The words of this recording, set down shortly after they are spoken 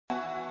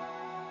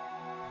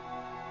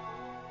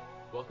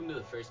Welcome to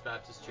the First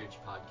Baptist Church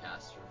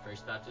podcast from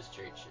First Baptist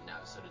Church in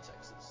Navasota,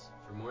 Texas.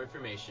 For more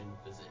information,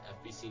 visit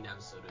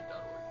fbcnavasota.org.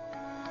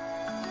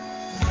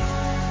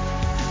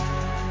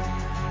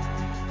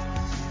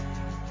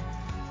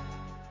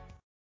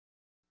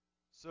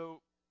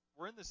 So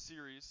we're in this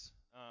series,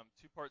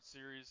 two-part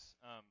series.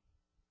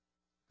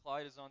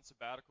 Clyde is on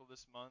sabbatical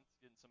this month,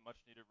 getting some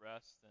much-needed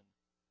rest. And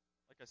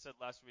like I said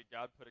last week,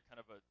 God put a kind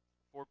of a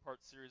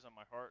four-part series on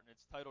my heart, and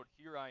it's titled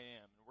Here I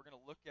Am. And we're going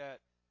to look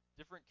at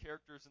different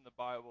characters in the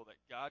Bible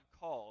that God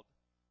called,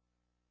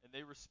 and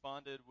they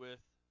responded with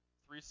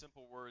three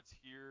simple words,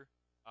 Here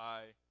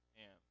I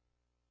am.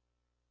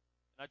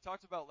 And I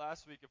talked about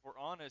last week, if we're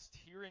honest,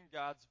 hearing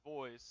God's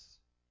voice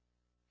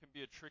can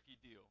be a tricky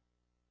deal.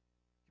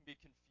 It can be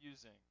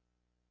confusing.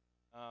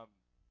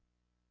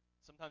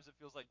 Sometimes it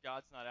feels like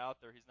God's not out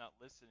there, He's not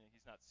listening,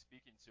 He's not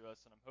speaking to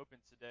us, and I'm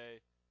hoping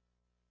today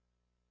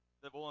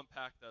that we'll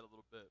unpack that a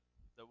little bit,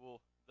 that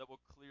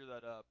we'll clear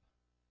that up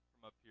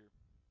from up here.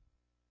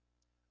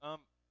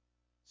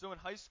 So in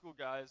high school,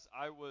 guys,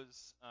 I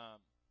was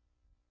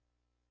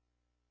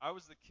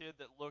the kid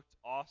that looked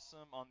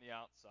awesome on the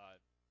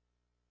outside.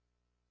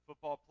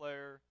 Football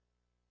player,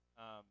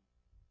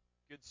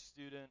 good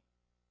student.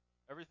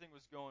 Everything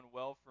was going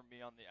well for me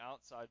on the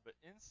outside, but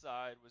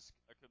inside was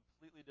a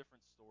completely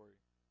different story.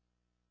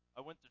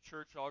 I went to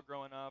church all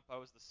growing up. I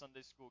was the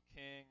Sunday school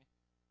king.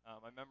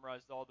 I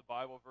memorized all the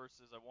Bible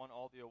verses. I won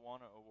all the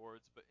Awana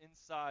awards, but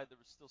inside there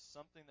was still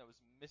something that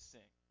was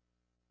missing.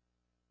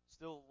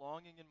 Still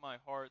longing in my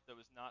heart that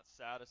was not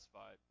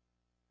satisfied.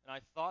 And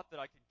I thought that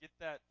I could get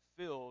that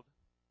filled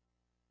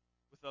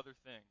with other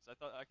things. I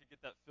thought I could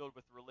get that filled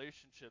with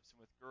relationships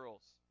and with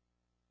girls.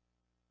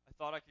 I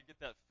thought I could get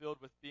that filled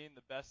with being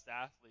the best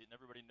athlete and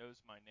everybody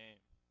knows my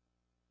name.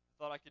 I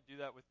thought I could do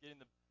that with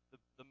getting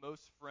the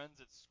most friends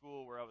at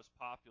school where I was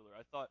popular.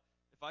 I thought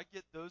if I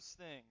get those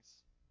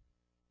things,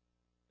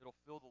 it'll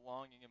fill the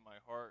longing in my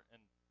heart.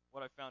 And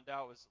what I found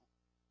out was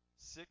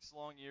 6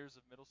 long years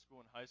of middle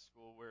school and high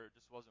school where it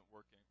just wasn't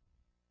working.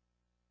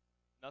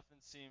 Nothing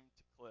seemed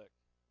to click.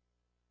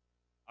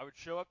 I would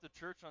show up to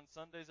church on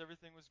Sundays,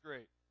 everything was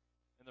great.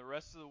 And the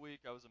rest of the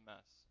week, I was a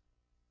mess.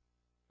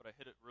 But I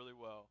hit it really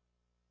well.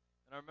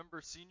 And I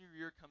remember senior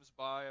year comes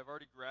by, I've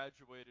already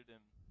graduated,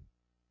 and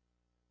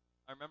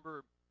I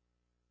remember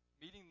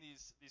meeting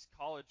these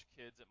college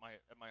kids at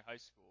my high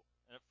school.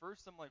 And at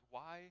first I'm like,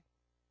 why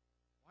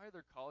are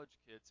there college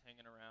kids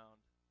hanging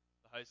around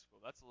the high school?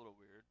 That's a little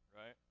weird,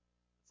 right?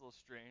 It's a little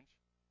strange.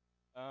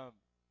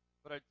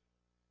 But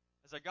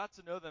as I got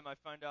to know them, I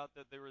found out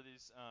that they were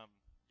these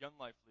Young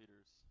Life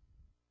leaders.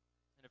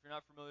 And if you're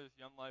not familiar with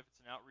Young Life, it's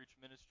an outreach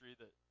ministry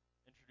that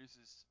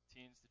introduces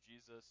teens to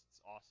Jesus.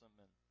 It's awesome.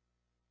 And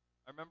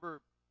I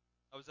remember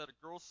I was at a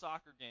girls'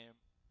 soccer game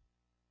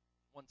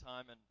one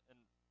time, and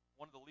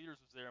one of the leaders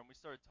was there, and we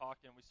started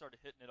talking, we started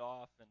hitting it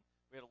off, and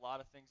we had a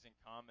lot of things in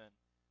common.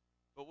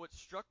 But what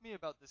struck me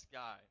about this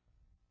guy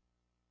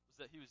was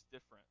that he was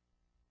different.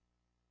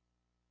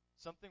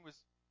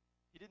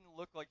 He didn't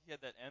look like he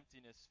had that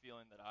emptiness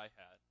feeling that I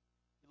had.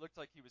 He looked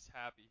like he was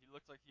happy. He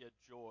looked like he had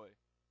joy.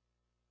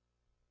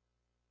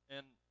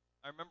 And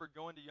I remember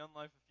going to Young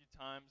Life a few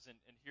times and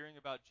hearing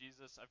about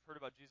Jesus. I've heard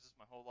about Jesus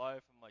my whole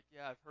life. I'm like,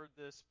 yeah, I've heard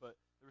this, but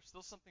there was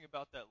still something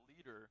about that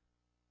leader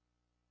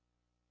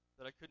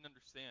that I couldn't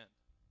understand.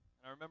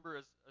 And I remember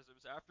as it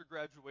was after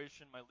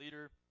graduation, my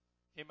leader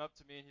came up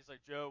to me and he's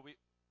like, Joe, we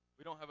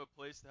don't have a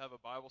place to have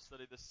a Bible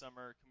study this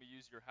summer. Can we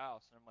use your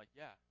house? And I'm like,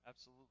 yeah,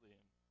 absolutely.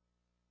 And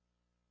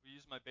we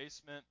used my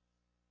basement.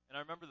 And I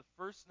remember the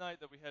first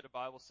night that we had a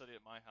Bible study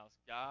at my house,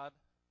 God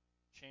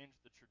changed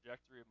the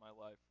trajectory of my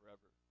life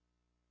forever.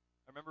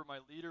 I remember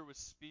my leader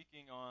was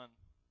speaking on,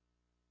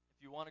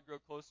 if you want to grow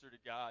closer to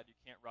God, you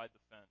can't ride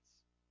the fence.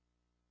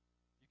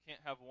 You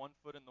can't have one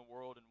foot in the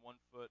world and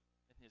one foot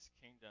in His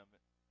kingdom.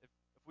 If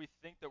we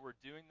think that we're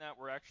doing that,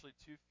 we're actually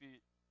 2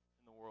 feet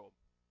in the world.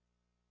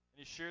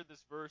 And he shared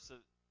this verse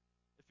that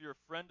if you're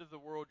a friend of the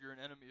world, you're an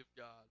enemy of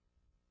God.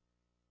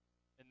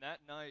 And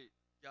that night,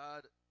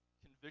 God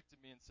convicted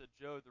me and said,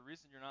 Joe, the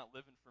reason you're not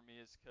living for me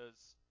is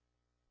because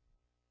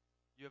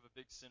you have a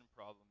big sin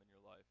problem in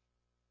your life.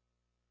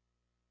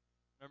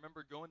 And I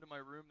remember going to my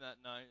room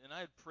that night, and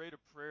I had prayed a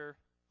prayer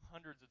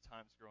hundreds of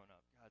times growing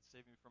up. God,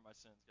 save me from my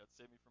sins. God,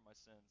 save me from my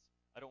sins.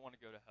 I don't want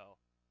to go to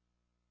hell.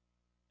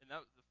 And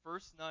the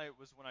first night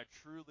was when I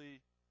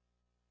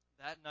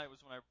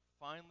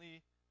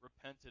finally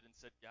repented and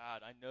said,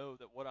 God, I know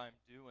that what I'm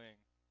doing,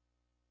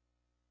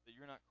 that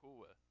you're not cool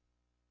with.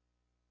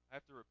 I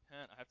have to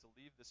repent. I have to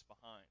leave this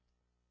behind.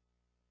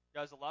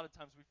 Guys, a lot of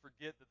times we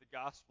forget that the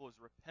gospel is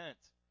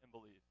repent and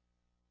believe.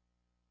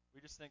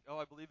 We just think, oh,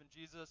 I believe in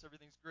Jesus,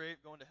 everything's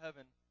great, going to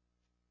heaven.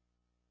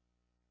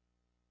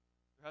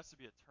 There has to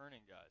be a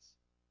turning, guys.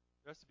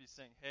 There has to be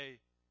saying,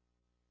 hey,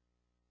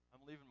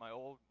 I'm leaving my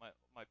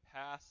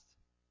past,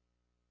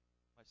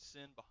 my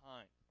sin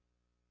behind.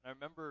 And I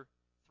remember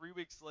 3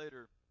 weeks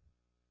later,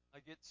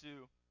 I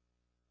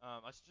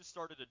just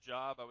started a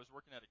job. I was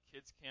working at a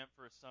kids camp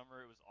for a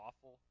summer. It was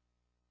awful.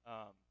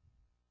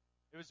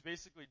 It was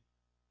basically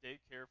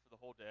daycare for the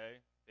whole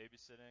day,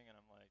 babysitting, and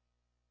I'm like,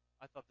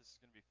 I thought this is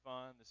going to be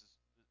fun. This is,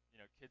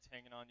 kids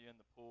hanging on you in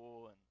the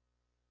pool, and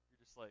you're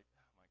just like,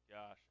 oh my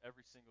gosh,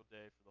 every single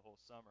day for the whole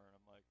summer. And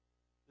I'm like,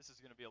 this is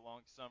going to be a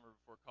long summer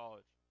before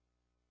college.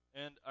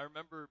 And I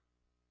remember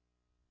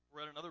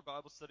we're at another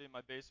Bible study in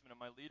my basement, and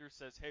my leader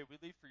says, hey, we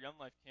leave for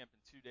Young Life Camp in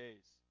 2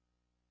 days.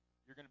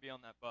 You're going to be on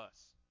that bus.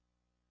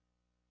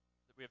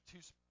 That we have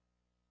two.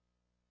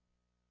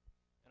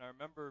 And I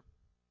remember,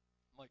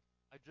 I'm like,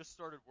 I just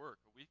started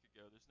work a week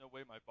ago. There's no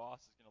way my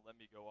boss is going to let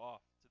me go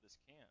off to this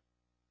camp.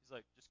 He's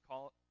like, just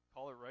call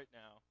her right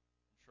now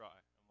and try.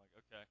 I'm like,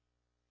 okay.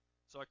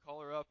 So I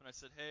call her up and I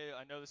said, hey,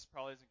 I know this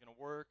probably isn't going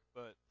to work,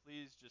 but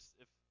please just,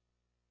 if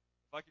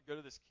I could go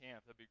to this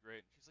camp, that'd be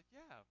great. And she's like,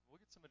 yeah, we'll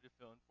get somebody to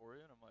fill in for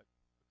you. And I'm like,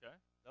 okay,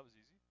 that was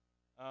easy.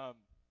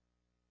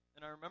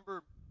 And I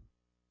remember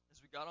as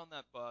we got on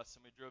that bus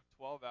and we drove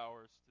 12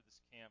 hours to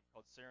this camp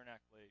called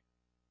Saranac Lake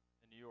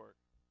in New York,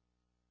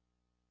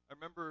 I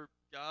remember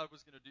God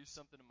was going to do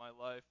something in my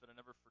life that I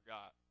never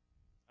forgot.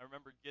 I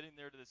remember getting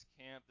there to this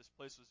camp. This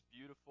place was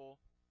beautiful.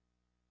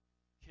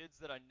 Kids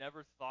that I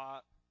never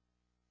thought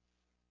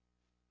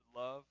would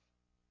love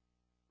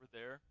were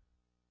there.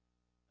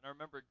 And I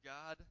remember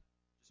God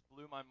just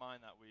blew my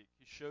mind that week.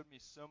 He showed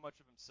me so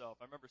much of himself.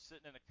 I remember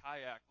sitting in a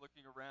kayak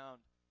looking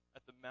around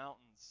at the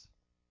mountains.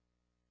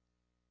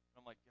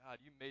 And I'm like,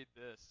 God, you made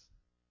this.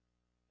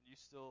 And you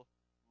still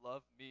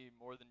love me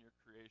more than your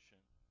creation.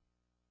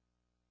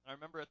 And I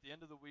remember at the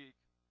end of the week,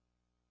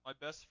 my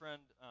best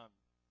friend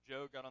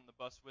Joe got on the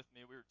bus with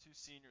me. We were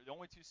the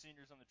only two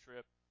seniors on the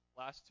trip,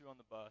 last two on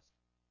the bus.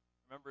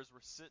 I remember as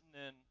we're sitting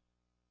in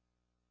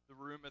the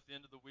room at the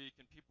end of the week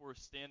and people were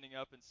standing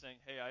up and saying,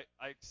 hey,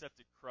 I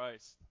accepted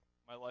Christ.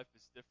 My life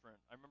is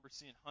different. I remember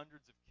seeing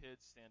hundreds of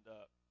kids stand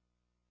up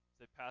as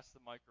they passed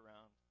the mic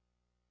around.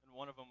 And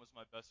one of them was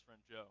my best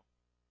friend Joe.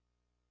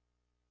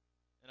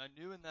 And I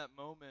knew in that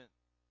moment,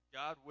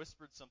 God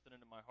whispered something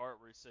into my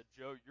heart where he said,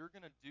 Joe, you're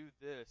going to do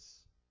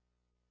this,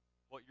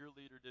 what your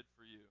leader did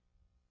for you.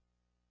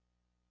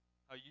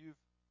 How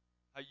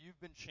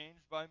you've been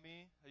changed by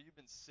me, how you've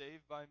been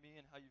saved by me,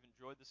 and how you've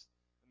enjoyed this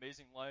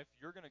amazing life.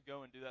 You're going to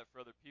go and do that for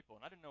other people.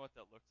 And I didn't know what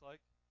that looked like.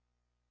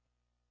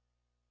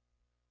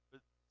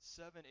 But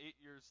 7, 8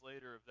 years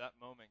later of that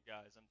moment,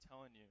 guys, I'm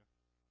telling you,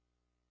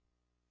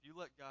 if you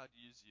let God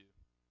use you,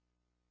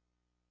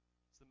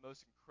 it's the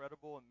most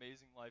incredible,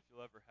 amazing life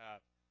you'll ever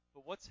have.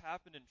 But what's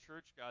happened in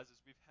church, guys, is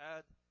we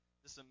had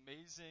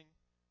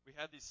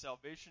these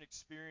salvation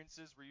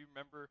experiences where you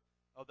remember,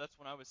 oh, that's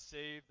when I was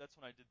saved, that's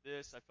when I did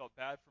this, I felt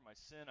bad for my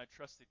sin, I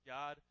trusted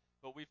God.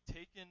 But we've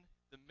taken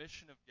the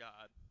mission of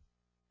God,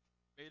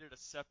 made it a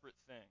separate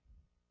thing.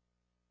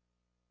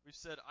 We've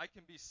said, I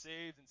can be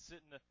saved and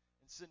sit in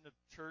a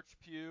church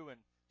pew and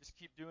just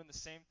keep doing the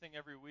same thing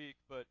every week,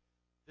 but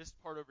this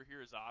part over here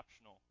is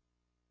optional.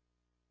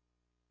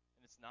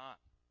 And it's not.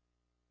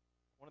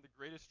 One of the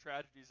greatest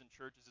tragedies in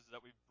churches is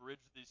that we've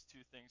bridged these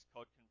two things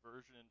called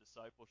conversion and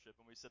discipleship,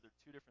 and we said they're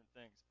two different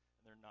things,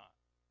 and they're not.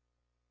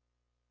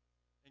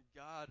 And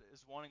God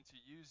is wanting to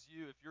use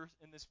you. If you're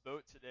in this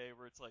boat today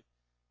where it's like,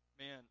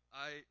 man,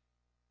 I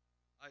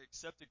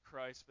accepted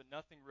Christ, but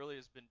nothing really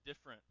has been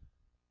different,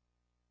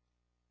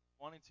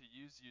 wanting to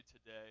use you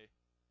today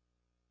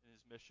in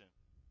his mission.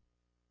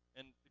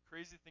 And the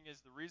crazy thing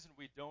is, the reason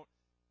we don't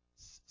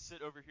sit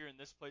over here in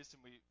this place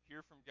and we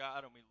hear from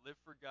God and we live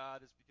for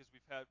God is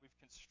because we've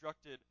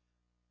constructed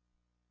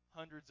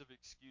hundreds of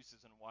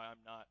excuses on why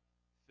I'm not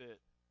fit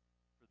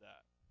for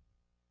that.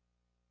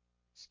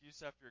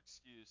 Excuse after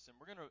excuse. And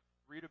we're going to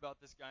read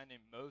about this guy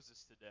named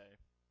Moses today.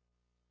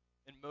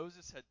 And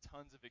Moses had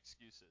tons of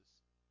excuses.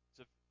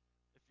 So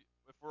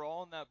if we're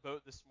all in that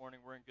boat this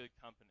morning, we're in good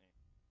company.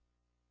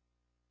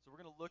 So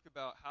we're going to look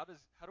about how do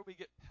we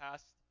get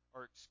past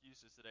our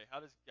excuses today?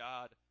 How does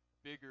God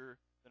bigger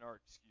than our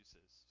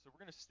excuses? So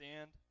we're going to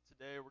stand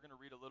today. We're going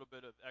to read a little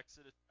bit of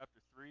Exodus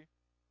chapter 3. You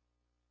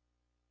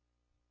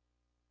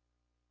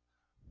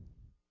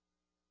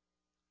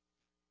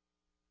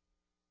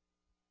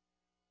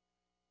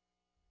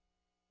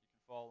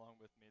can follow along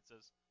with me. It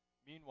says,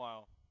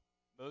 meanwhile,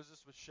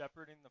 Moses was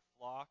shepherding the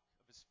flock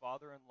of his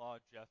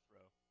father-in-law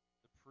Jethro,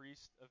 the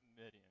priest of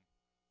Midian.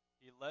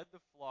 He led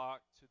the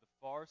flock to the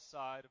far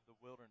side of the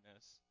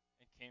wilderness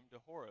and came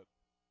to Horeb,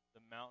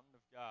 the mountain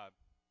of God.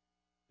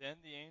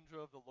 Then the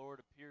angel of the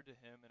Lord appeared to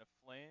him in a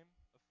flame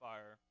of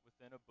fire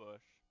within a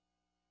bush.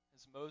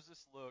 As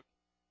Moses looked,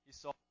 he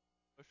saw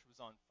the bush was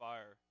on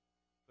fire,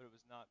 but it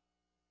was not.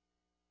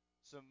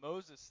 So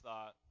Moses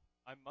thought,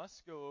 I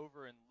must go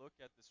over and look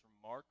at this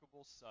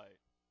remarkable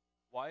sight.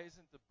 Why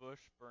isn't the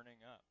bush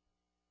burning up?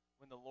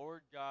 When the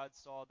Lord God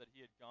saw that he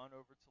had gone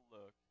over to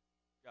look,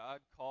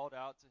 God called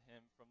out to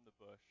him from the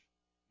bush,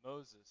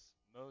 Moses,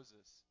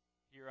 Moses,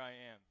 here I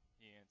am,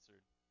 he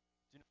answered.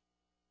 Do not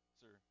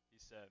answer, he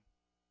said.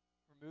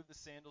 Remove the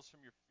sandals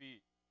from your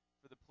feet,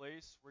 for the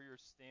place where you're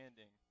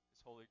standing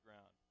is holy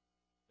ground.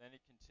 Then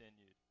he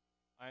continued,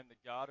 I am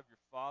the God of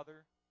your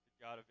father, the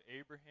God of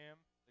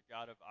Abraham, the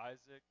God of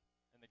Isaac,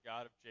 and the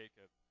God of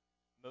Jacob.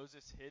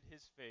 Moses hid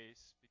his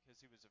face because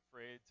he was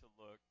afraid to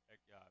look at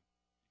God.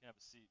 You can have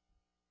a seat.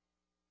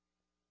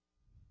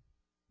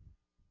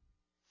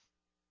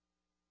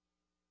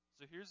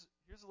 So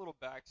here's a little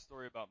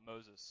backstory about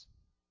Moses.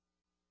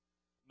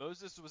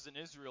 Moses was an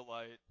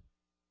Israelite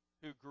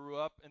who grew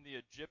up in the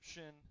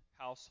Egyptian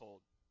household.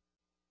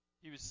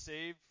 He was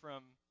saved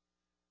from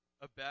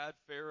a bad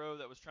Pharaoh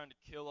that was trying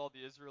to kill all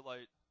the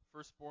Israelite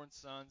firstborn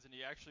sons, and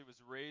he actually was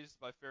raised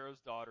by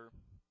Pharaoh's daughter.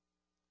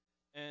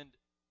 And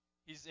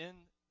he's in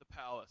the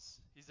palace.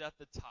 He's at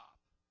the top.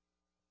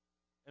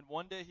 And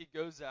one day he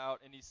goes out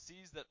and he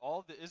sees that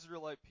all the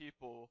Israelite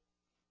people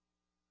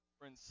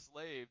were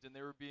enslaved and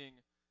they were being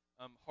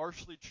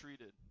harshly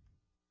treated.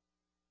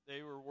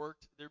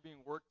 They're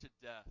being worked to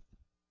death.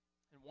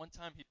 And one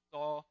time he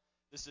saw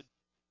this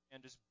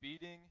and just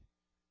beating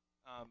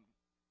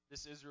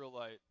this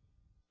Israelite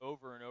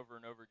over and over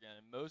and over again.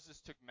 And Moses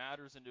took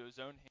matters into his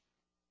own hands,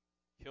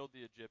 killed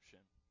the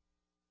Egyptian.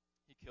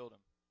 He killed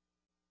him.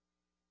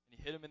 And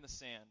he hid him in the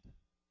sand.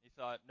 He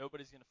thought,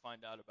 nobody's going to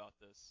find out about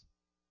this.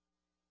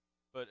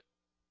 But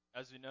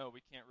as we know,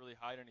 we can't really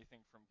hide anything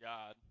from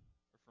God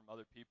or from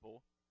other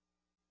people.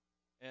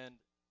 And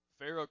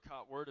Pharaoh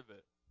caught word of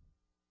it.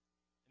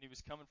 And he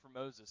was coming for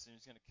Moses, and he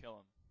was going to kill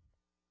him.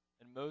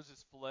 And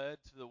Moses fled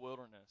to the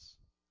wilderness.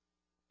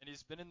 And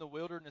he's been in the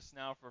wilderness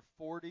now for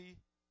 40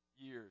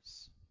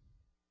 years.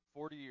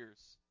 40 years.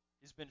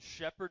 He's been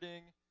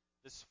shepherding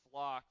this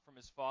flock from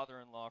his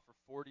father-in-law for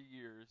 40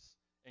 years,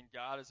 and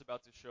God is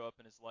about to show up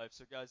in his life.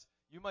 So guys,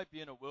 you might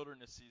be in a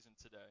wilderness season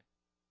today,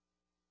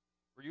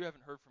 where you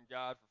haven't heard from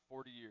God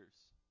for 40 years.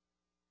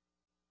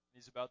 And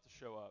he's about to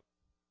show up.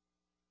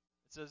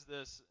 It says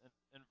this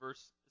in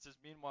verse, it says,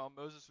 meanwhile,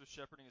 Moses was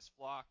shepherding his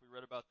flock. We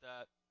read about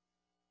that.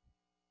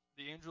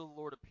 The angel of the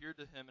Lord appeared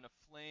to him in a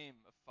flame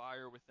of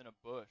fire within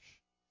a bush.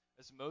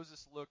 As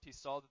Moses looked, he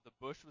saw that the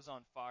bush was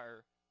on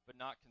fire, but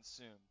not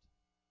consumed.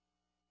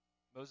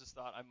 Moses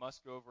thought, I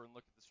must go over and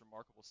look at this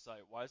remarkable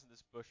sight. Why isn't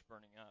this bush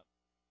burning up?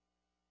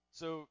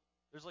 So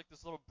there's like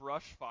this little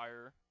brush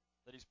fire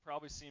that he's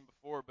probably seen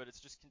before, but it's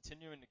just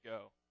continuing to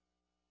go.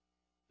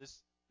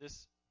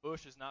 This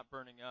bush is not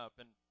burning up,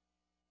 and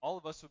all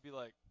of us would be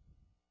like,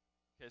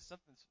 okay,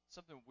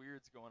 something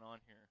weird's going on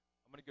here.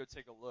 I'm going to go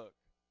take a look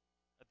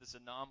at this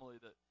anomaly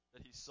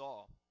that he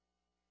saw.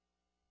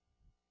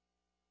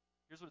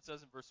 Here's what it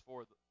says in verse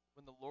 4.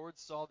 When the Lord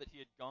saw that he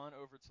had gone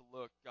over to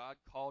look, God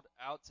called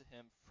out to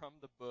him from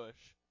the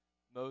bush,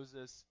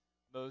 Moses,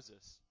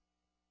 Moses.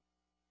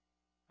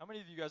 How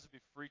many of you guys would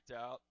be freaked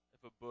out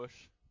if a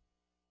bush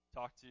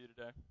talked to you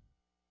today?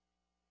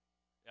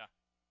 Yeah.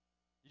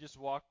 You just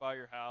walk by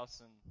your house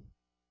and,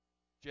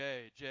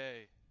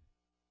 Jay,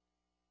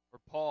 or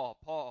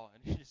Paul,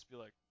 and you just be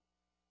like,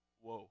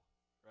 whoa,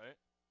 right?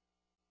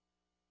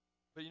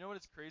 But you know what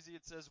is crazy?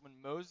 It says when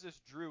Moses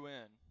drew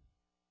in,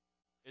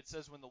 it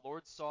says when the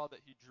Lord saw that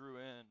he drew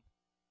in,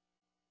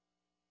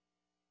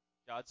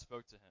 God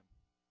spoke to him.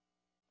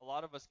 A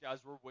lot of us, guys,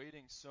 we're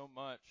waiting so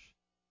much.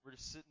 We're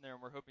just sitting there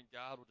and we're hoping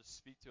God will just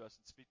speak to us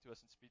and speak to us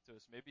and speak to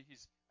us. Maybe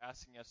he's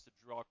asking us to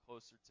draw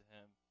closer to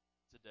him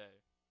today,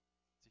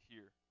 to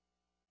hear.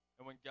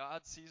 And when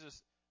God sees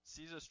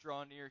us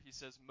draw near, he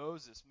says,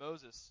 Moses,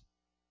 Moses.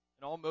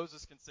 And all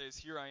Moses can say is,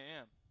 here I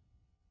am.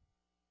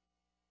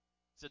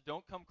 He said,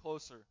 don't come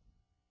closer.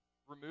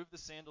 Remove the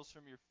sandals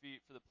from your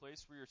feet, for the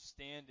place where you're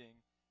standing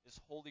is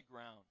holy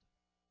ground.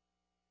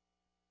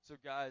 So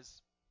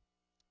guys,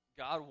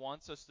 God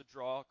wants us to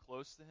draw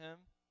close to him.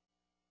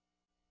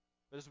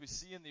 But as we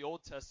see in the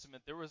Old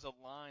Testament, there was a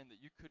line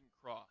that you couldn't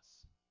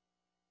cross.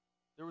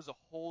 There was a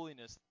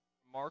holiness,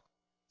 remarkable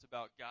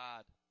about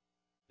God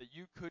that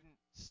you couldn't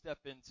step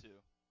into.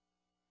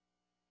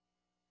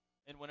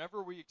 And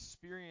whenever we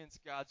experience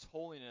God's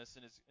holiness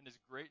and his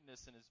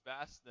greatness and his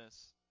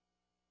vastness,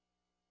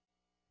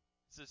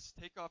 it says,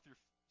 take off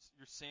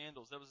your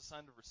sandals. That was a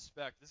sign of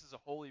respect. This is a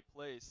holy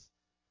place.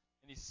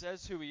 And he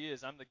says who he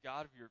is. I'm the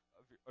God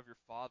of your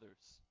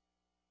fathers.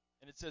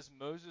 And it says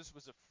Moses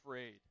was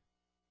afraid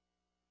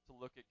to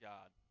look at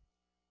God.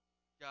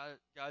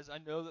 Guys, I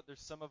know that there's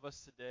some of us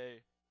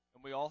today,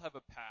 and we all have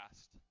a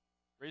past.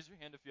 Raise your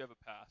hand if you have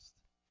a past.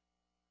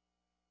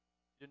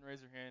 You didn't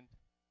raise your hand?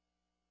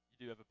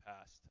 You do have a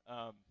past.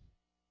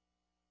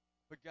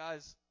 But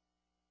guys,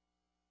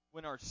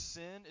 when our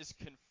sin is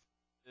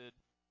confronted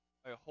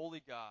by a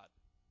holy God,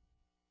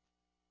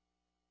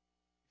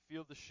 we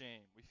feel the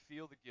shame. We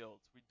feel the guilt.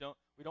 We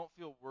don't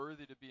feel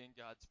worthy to be in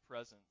God's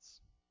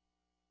presence.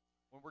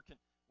 When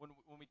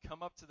we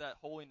come up to that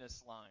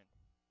holiness line,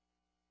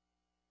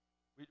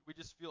 we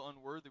just feel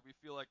unworthy. We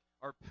feel like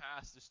our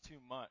past is too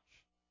much.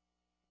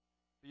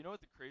 But you know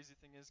what the crazy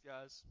thing is,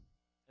 guys?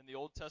 In the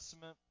Old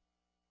Testament,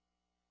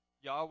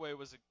 Yahweh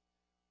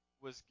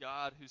was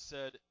God who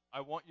said,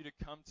 I want you to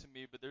come to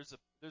me, but there's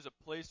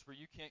a place where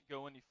you can't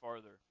go any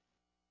farther.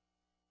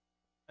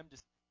 I'm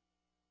just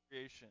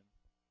creation.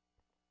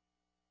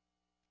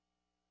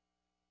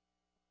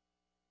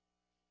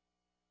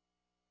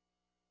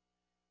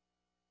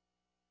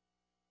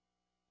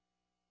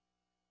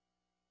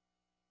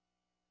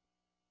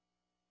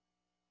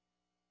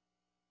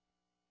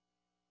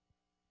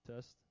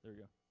 test. There we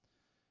go.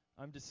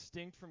 I'm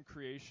distinct from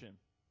creation.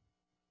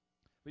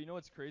 But you know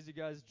what's crazy,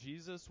 guys?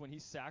 Jesus, when he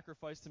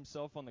sacrificed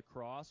himself on the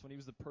cross, when he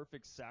was the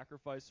perfect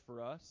sacrifice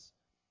for us,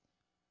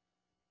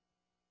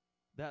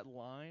 that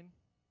line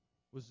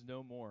was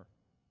no more.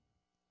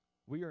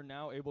 We are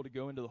now able to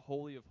go into the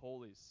Holy of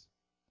Holies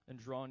and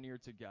draw near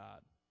to God.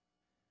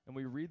 And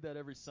we read that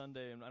every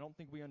Sunday, and I don't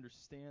think we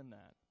understand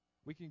that.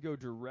 We can go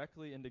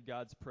directly into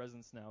God's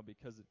presence now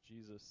because of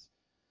Jesus.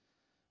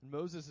 And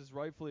Moses is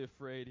rightfully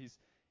afraid.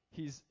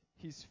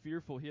 He's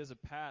fearful. He has a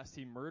past.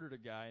 He murdered a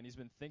guy, and he's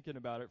been thinking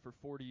about it for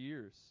 40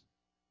 years.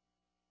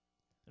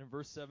 And in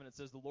verse 7 it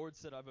says, "The Lord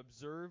said, I've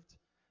observed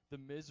the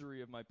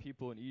misery of my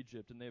people in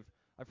Egypt, and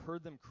I've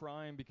heard them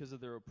crying because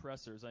of their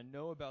oppressors. I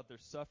know about their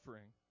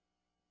suffering,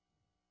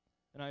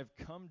 and I have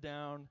come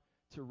down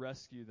to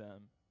rescue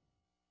them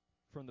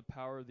from the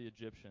power of the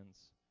Egyptians.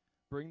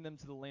 Bring them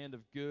to the land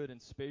of good and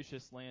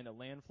spacious land, a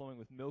land flowing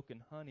with milk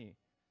and honey,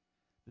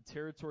 the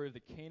territory of the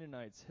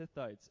Canaanites,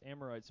 Hittites,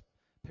 Amorites,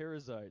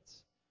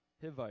 Perizzites,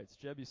 Hivites,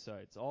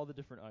 Jebusites, all the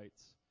different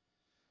ites.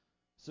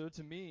 So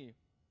to me,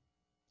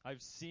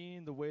 I've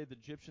seen the way the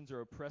Egyptians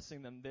are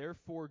oppressing them.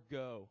 Therefore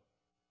go.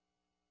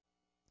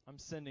 I'm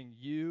sending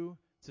you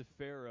to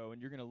Pharaoh,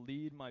 and you're going to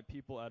lead my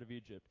people out of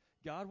Egypt."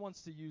 God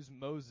wants to use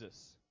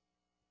Moses,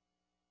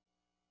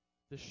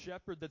 the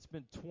shepherd that's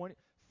been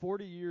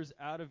 40 years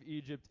out of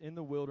Egypt in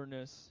the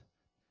wilderness,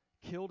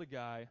 killed a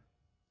guy,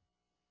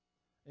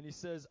 and he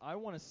says, I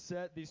want to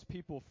set these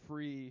people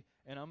free,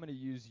 and I'm going to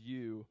use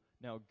you.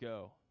 Now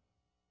go.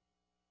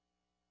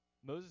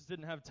 Moses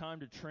didn't have time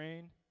to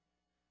train.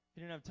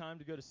 He didn't have time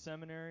to go to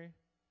seminary.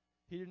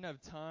 He didn't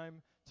have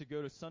time to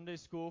go to Sunday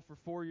school for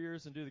 4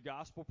 years and do the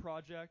gospel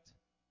project.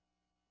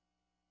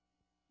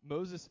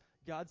 Moses,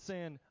 God's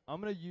saying,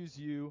 I'm going to use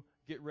you.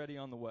 Get ready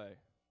on the way.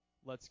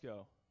 Let's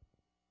go.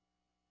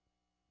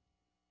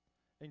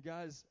 And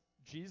guys,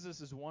 Jesus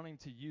is wanting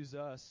to use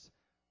us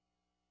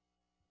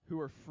who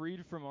are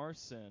freed from our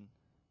sin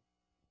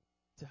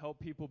to help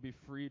people be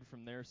freed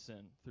from their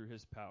sin through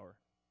his power.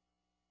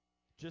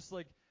 Just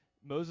like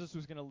Moses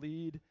was going to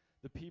lead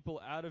the people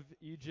out of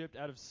Egypt,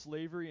 out of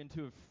slavery,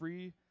 into a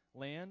free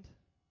land,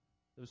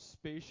 that was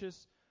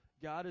spacious,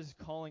 God is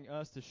calling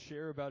us to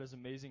share about his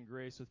amazing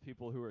grace with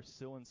people who are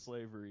still in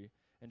slavery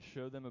and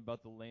show them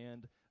about the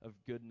land of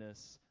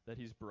goodness that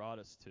he's brought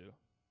us to.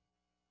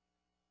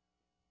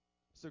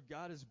 So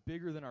God is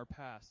bigger than our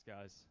past,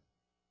 guys.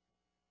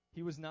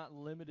 He was not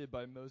limited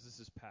by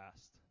Moses'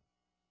 past,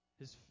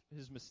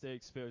 his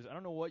mistakes, failures. I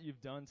don't know what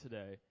you've done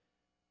today,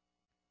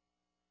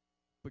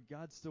 but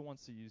God still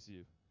wants to use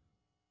you.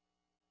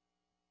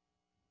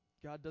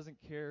 God doesn't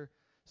care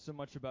so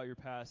much about your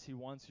past. He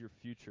wants your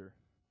future,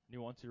 and he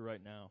wants you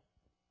right now.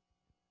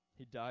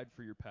 He died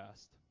for your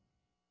past.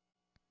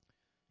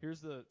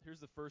 Here's the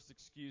first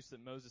excuse that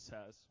Moses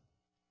has.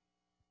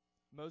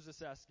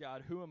 Moses asked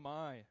God, "Who am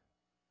I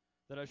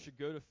that I should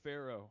go to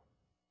Pharaoh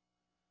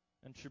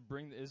and should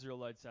bring the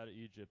Israelites out of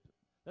Egypt?"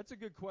 That's a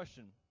good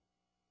question.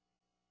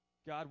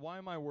 God, why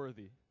am I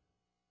worthy?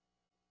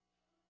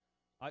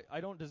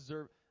 I don't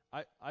deserve.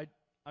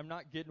 I'm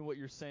not getting what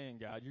you're saying,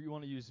 God. You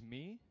want to use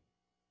me?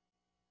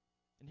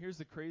 And here's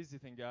the crazy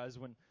thing, guys.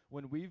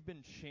 When we've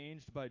been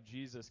changed by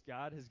Jesus,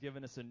 God has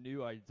given us a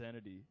new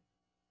identity.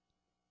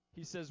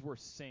 He says we're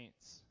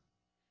saints.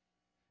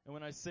 And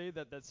when I say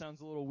that, that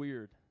sounds a little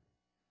weird.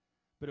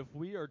 But if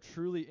we are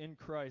truly in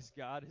Christ,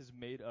 God has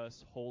made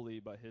us holy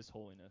by his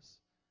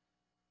holiness.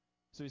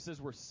 So he says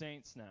we're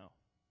saints now.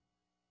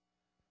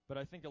 But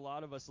I think a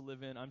lot of us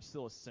live in, I'm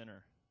still a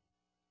sinner.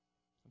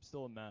 I'm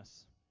still a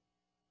mess.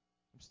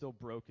 I'm still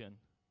broken.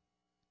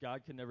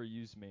 God can never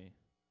use me.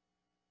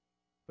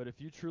 But if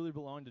you truly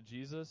belong to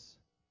Jesus,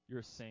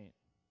 you're a saint.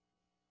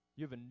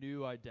 You have a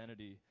new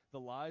identity. The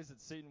lies that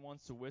Satan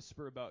wants to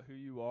whisper about who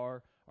you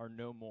are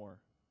no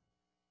more.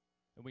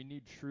 And we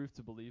need truth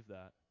to believe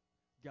that.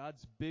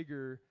 God's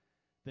bigger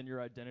than your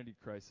identity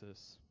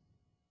crisis.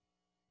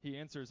 He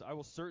answers, "I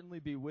will certainly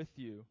be with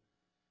you,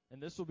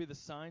 and this will be the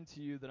sign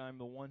to you that I'm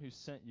the one who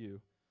sent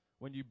you.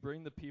 When you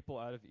bring the people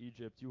out of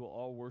Egypt, you will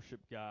all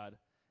worship God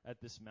at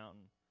this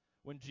mountain."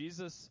 When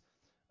Jesus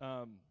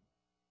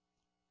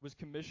was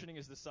commissioning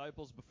his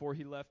disciples before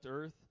he left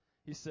earth,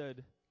 he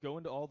said, "Go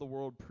into all the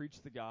world,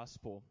 preach the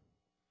gospel.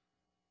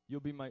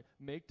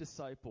 Make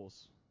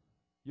disciples.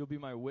 You'll be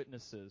my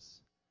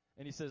witnesses."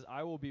 And he says,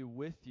 "I will be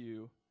with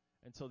you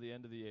until the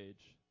end of the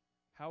age."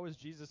 How is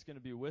Jesus going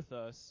to be with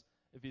us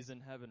if he's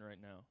in heaven right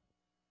now?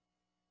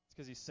 It's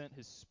because he sent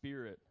his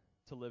Spirit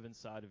to live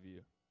inside of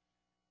you.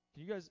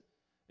 Can you guys,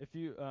 I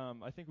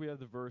think we have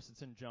the verse.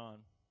 It's in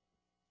John.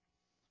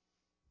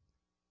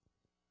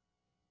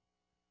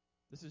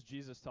 This is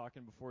Jesus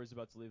talking before he's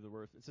about to leave the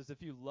earth. It says,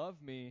 "If you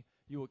love me,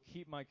 you will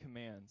keep my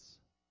commands.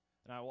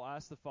 And I will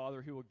ask the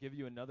Father, who will give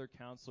you another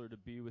counselor to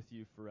be with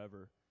you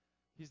forever.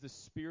 He's the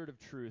Spirit of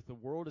truth. The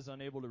world is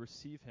unable to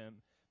receive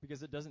him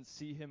because it doesn't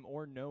see him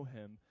or know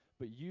him.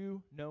 But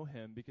you know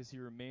him because he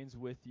remains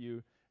with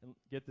you." And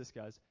get this,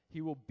 guys. "He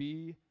will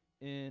be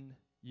in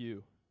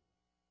you."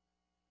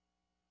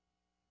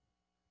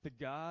 The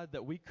God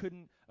that we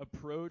couldn't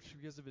approach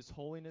because of his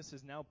holiness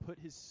has now put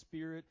his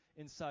Spirit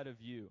inside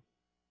of you.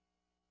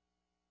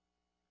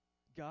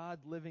 God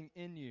living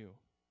in you.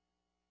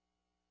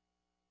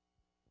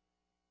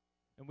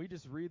 And we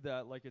just read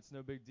that like it's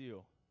no big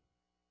deal.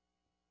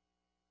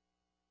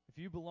 If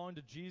you belong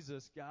to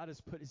Jesus, God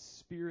has put his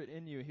Spirit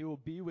in you. He will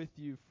be with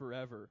you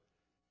forever.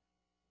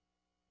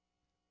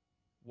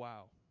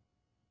 Wow.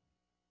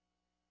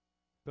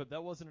 But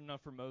that wasn't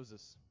enough for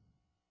Moses.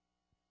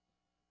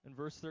 In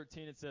verse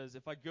 13 it says,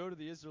 if I go to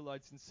the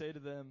Israelites and say to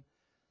them,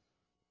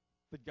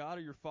 the God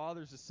of your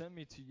fathers has sent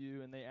me to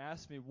you, and they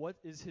ask me, what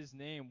is his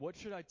name? What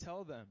should I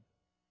tell them?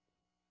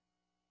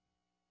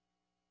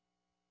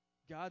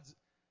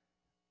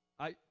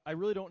 I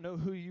really don't know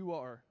who you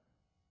are.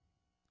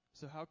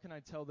 So how can I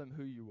tell them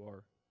who you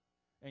are?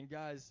 And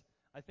guys,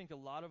 I think a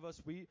lot of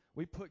us, we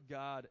put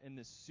God in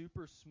this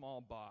super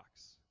small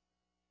box.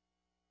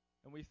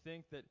 And we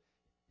think that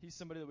he's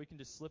somebody that we can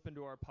just slip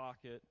into our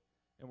pocket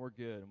and we're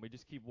good. And we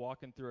just keep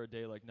walking through our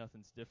day like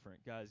nothing's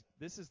different. Guys,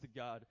 this is the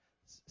God.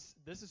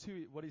 This is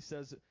what he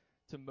says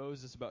to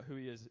Moses about who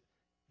he is.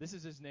 This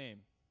is his name.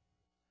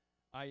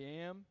 I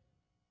am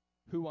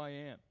who I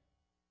am.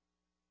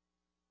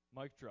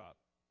 Mic drop.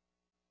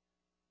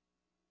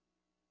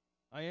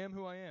 I am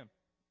who I am.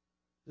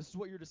 This is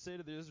what you're to say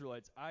to the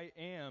Israelites. I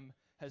am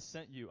has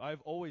sent you.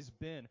 I've always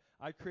been.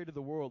 I created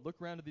the world.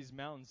 Look around at these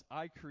mountains.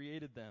 I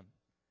created them.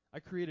 I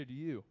created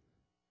you.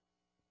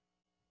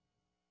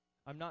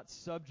 I'm not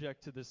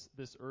subject to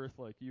this earth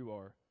like you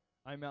are.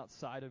 I'm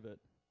outside of it.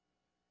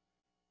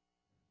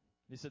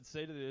 He said,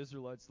 say to the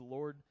Israelites, the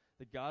Lord,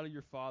 the God of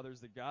your fathers,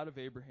 the God of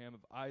Abraham,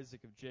 of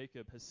Isaac, of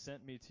Jacob, has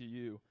sent me to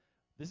you.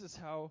 This is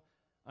how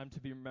I'm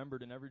to be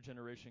remembered in every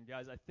generation.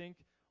 Guys, I think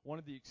one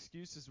of the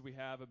excuses we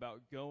have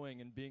about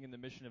going and being in the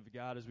mission of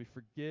God is we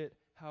forget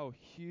how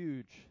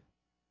huge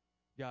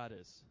God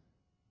is.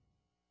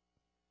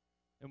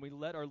 And we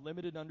let our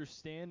limited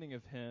understanding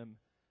of him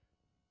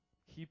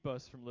keep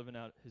us from living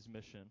out his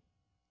mission.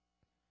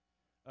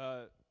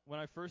 When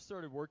I first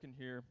started working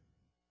here,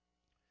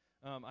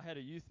 I had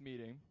a youth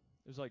meeting.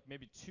 It was like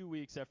maybe 2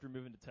 weeks after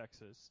moving to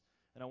Texas.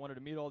 And I wanted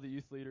to meet all the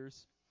youth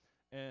leaders.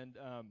 And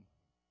I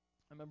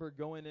remember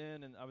going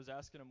in and I was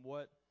asking them,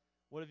 what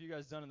have you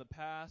guys done in the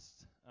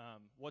past?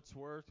 What's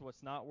worked?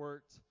 What's not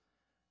worked?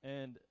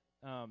 And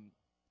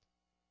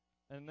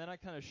then I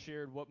kind of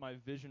shared what my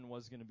vision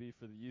was going to be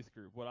for the youth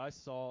group, what I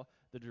saw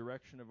the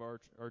direction of our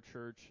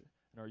church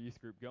and our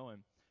youth group going.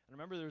 And I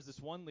remember there was this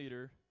one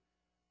leader,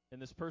 and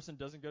this person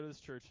doesn't go to this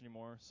church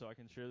anymore, so I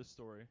can share this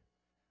story.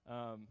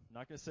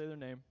 Not going to say their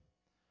name.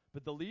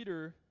 But the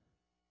leader,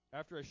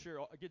 after I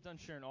get done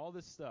sharing all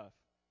this stuff,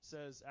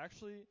 says,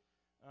 actually,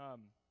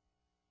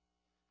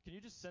 can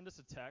you just send us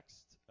a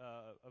text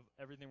of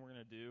everything we're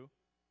going to do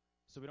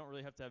so we don't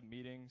really have to have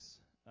meetings?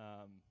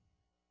 I'm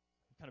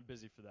kind of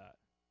busy for that,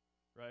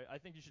 right? I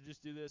think you should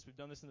just do this. We've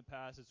done this in the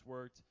past. It's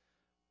worked.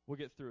 We'll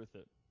get through with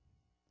it.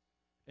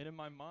 And in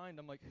my mind,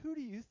 I'm like, who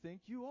do you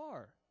think you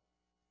are?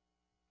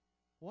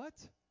 What?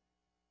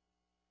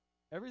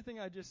 Everything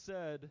I just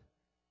said,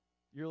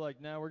 you're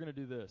like, now we're going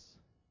to do this.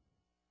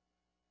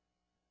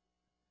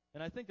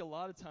 And I think a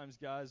lot of times,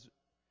 guys,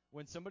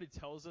 when somebody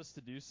tells us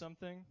to do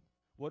something,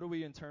 what do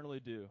we internally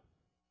do?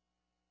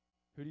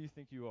 Who do you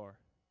think you are?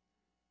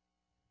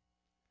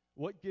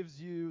 What gives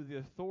you the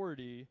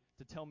authority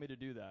to tell me to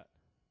do that?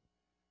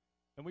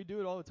 And we do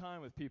it all the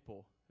time with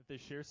people. If they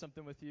share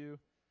something with you.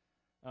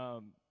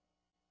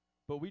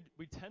 But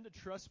we tend to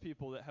trust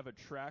people that have a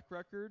track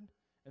record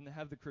and that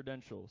have the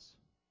credentials.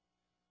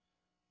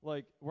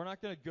 Like, we're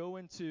not going to go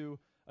into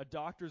a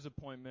doctor's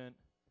appointment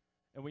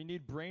and we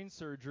need brain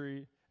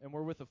surgery and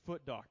we're with a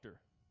foot doctor.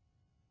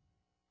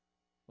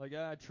 Like,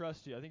 I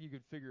trust you. I think you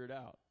could figure it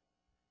out.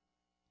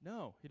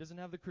 No, he doesn't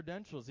have the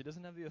credentials. He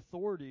doesn't have the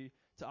authority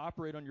to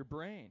operate on your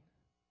brain.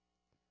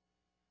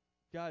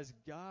 Guys,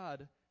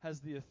 God has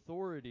the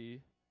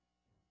authority.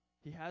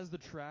 He has the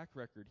track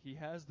record. He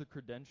has the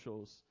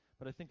credentials.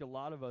 But I think a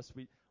lot of us,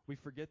 we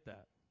forget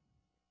that.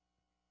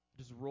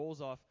 It just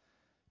rolls off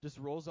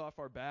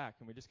our back,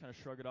 and we just kind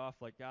of shrug it off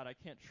like, God, I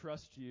can't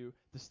trust you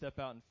to step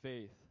out in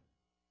faith.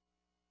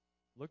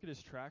 Look at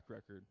his track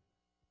record.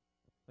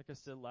 Like I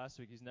said last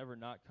week, he's never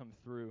not come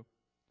through.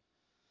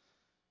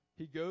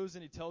 He goes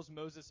and he tells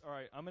Moses, all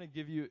right, I'm going to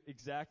give you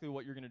exactly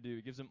what you're going to do.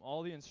 He gives him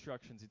all the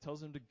instructions. He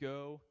tells him to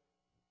go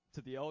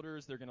to the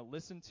elders. They're going to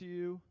listen to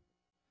you.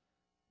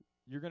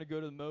 You're going to go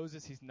to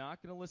Moses. He's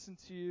not going to listen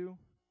to you.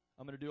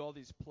 I'm going to do all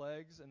these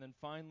plagues, and then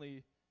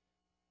finally,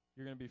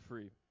 you're going to be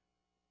free.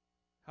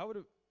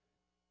 Do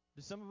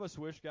some of us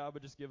wish God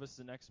would just give us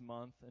the next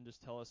month and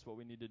just tell us what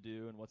we need to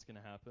do and what's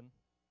going to happen?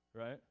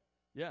 Right?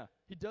 Yeah.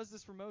 He does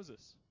this for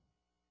Moses.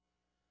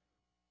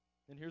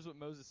 And here's what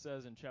Moses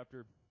says in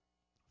chapter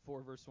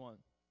 4, verse 1.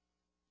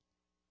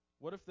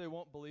 What if they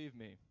won't believe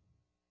me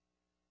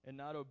and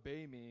not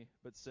obey me,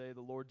 but say,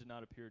 the Lord did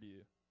not appear to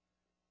you?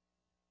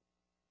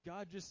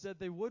 God just said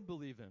they would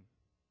believe him.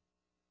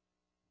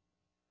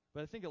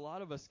 But I think a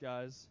lot of us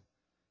guys,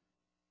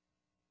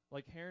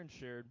 like Heron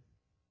shared,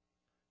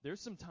 there's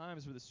some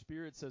times where the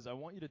Spirit says, I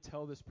want you to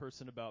tell this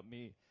person about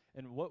me.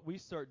 And what we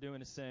start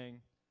doing is saying,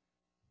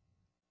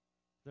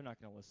 they're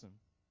not going to listen.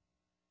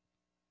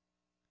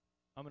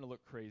 I'm going to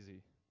look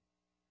crazy.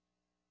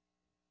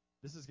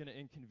 This is going to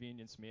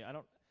inconvenience me.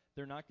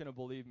 They're not going to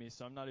believe me,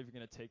 so I'm not even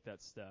going to take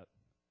that step.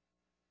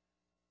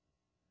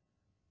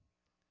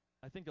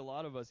 I think a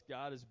lot of us,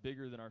 God is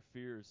bigger than our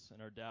fears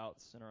and our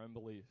doubts and our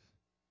unbelief.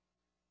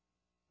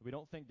 We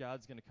don't think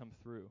God's going to come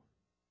through.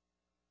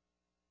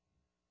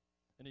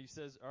 And he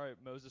says, all right,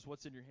 Moses,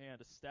 what's in your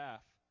hand? A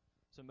staff.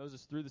 So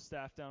Moses threw the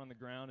staff down on the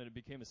ground, and it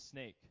became a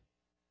snake.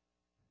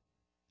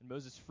 And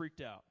Moses freaked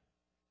out.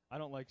 I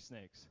don't like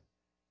snakes.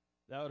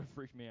 That would have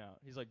freaked me out.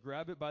 He's like,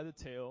 grab it by the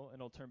tail,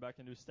 and it'll turn back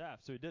into a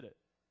staff. So he did it.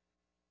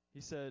 He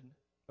said,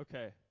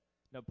 okay,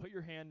 now put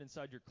your hand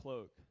inside your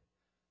cloak.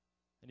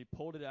 And he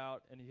pulled it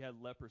out, and he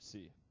had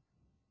leprosy.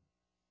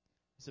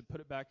 He said, put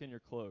it back in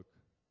your cloak.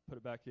 Put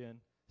it back in.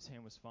 His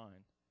hand was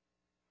fine.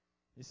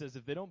 He says,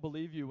 if they don't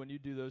believe you when you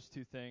do those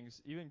two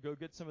things, even go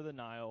get some of the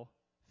Nile,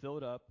 fill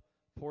it up,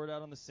 pour it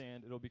out on the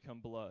sand, it'll become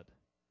blood.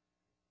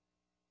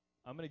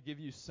 I'm going to give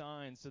you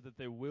signs so that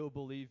they will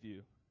believe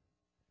you.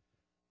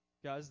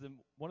 Guys,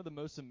 one of the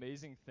most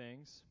amazing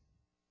things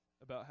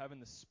about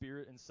having the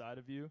Spirit inside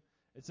of you,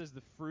 it says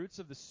the fruits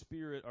of the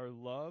Spirit are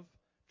love,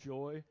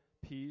 joy,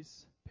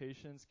 peace,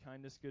 patience,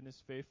 kindness,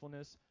 goodness,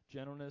 faithfulness,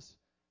 gentleness,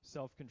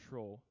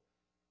 self-control.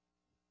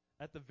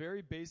 At the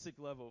very basic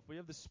level, if we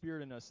have the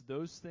Spirit in us,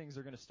 those things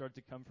are going to start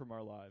to come from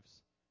our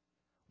lives.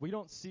 We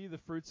don't see the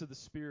fruits of the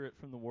Spirit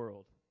from the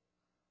world.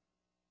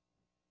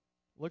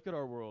 Look at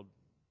our world.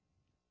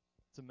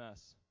 It's a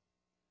mess.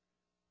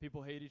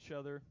 People hate each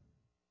other.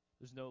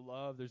 There's no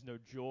love. There's no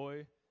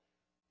joy.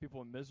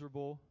 People are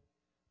miserable.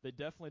 They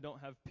definitely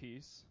don't have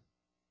peace.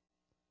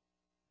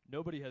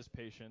 Nobody has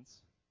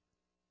patience.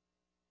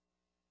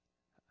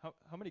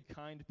 How many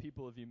kind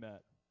people have you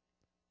met?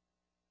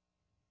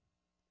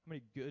 How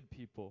many good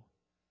people?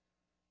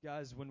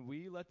 Guys, when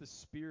we let the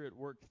Spirit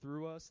work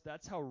through us,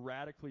 that's how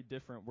radically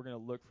different we're going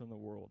to look from the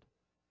world.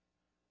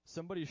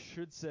 Somebody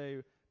should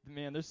say,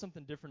 man, there's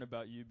something different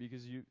about you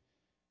because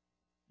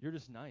you're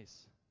just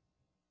nice.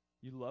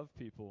 You love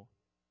people.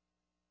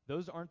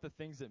 Those aren't the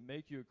things that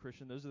make you a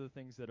Christian. Those are the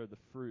things that are the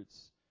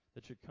fruits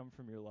that should come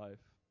from your life.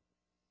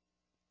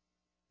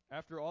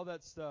 After all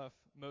that stuff,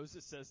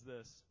 Moses says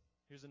this.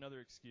 Here's another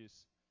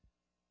excuse.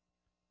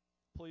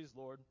 Please,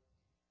 Lord,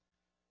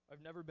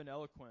 I've never been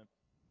eloquent,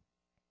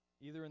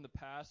 either in the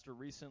past or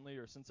recently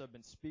or since I've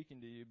been speaking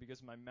to you,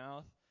 because my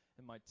mouth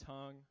and my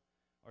tongue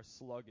are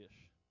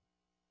sluggish.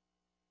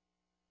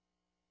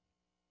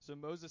 So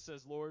Moses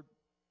says, Lord,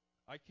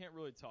 I can't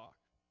really talk.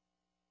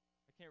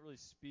 I can't really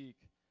speak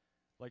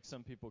like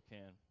some people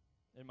can.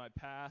 In my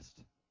past,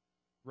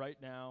 right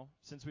now,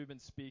 since we've been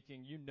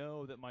speaking, you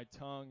know that my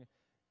tongue,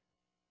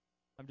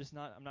 I'm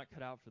not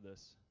cut out for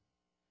this.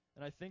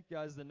 And I think,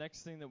 guys, the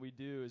next thing that we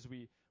do is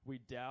we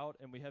doubt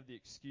and we have the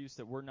excuse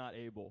that we're not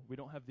able. We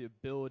don't have the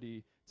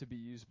ability to be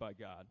used by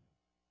God.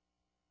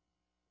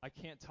 I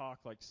can't talk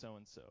like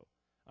so-and-so.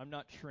 I'm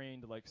not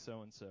trained like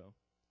so-and-so.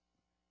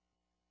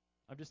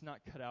 I'm just not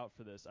cut out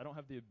for this. I don't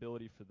have the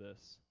ability for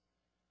this.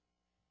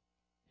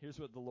 Here's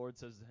what the Lord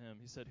says to him.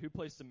 He said, who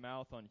placed a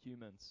mouth on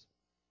humans?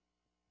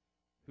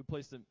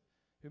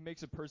 Who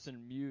makes a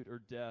person mute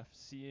or deaf,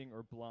 seeing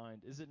or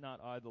blind? Is it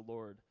not I, the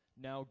Lord?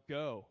 Now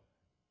go.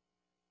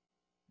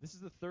 This is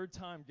the third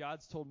time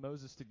God's told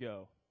Moses to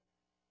go.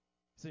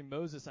 He's saying,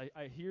 Moses,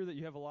 I hear that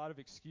you have a lot of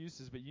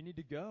excuses, but you need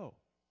to go.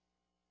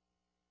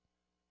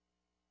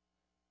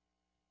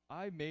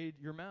 I made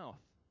your mouth.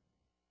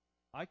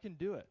 I can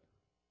do it.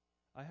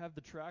 I have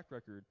the track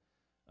record.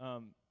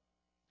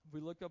 If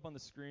we look up on the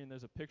screen,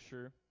 there's a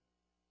picture.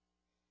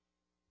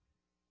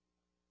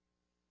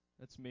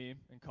 That's me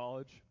in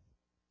college.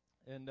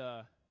 And,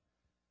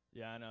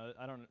 yeah, I know.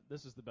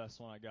 This is the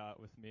best one I got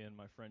with me and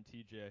my friend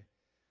TJ.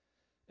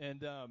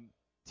 And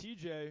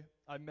TJ,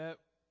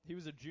 he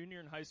was a junior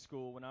in high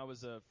school when I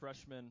was a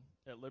freshman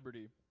at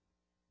Liberty.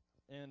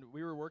 And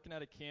we were working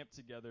at a camp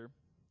together,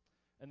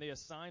 and they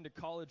assigned a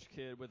college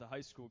kid with a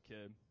high school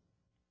kid,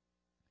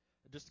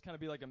 just to kind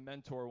of be like a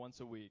mentor once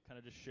a week, kind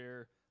of just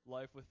share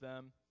life with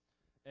them.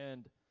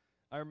 And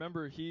I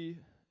remember he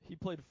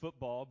played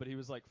football, but he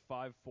was like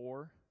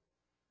 5'4",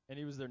 and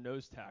he was their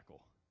nose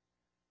tackle,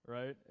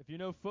 right? If you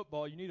know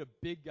football, you need a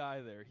big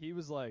guy there. He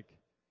was like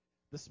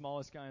the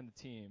smallest guy on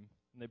the team,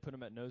 and they put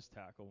him at nose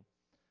tackle.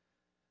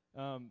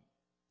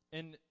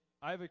 And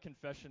I have a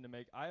confession to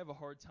make. I have a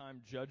hard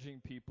time judging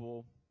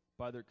people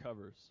by their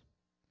covers.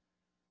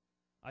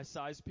 I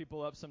size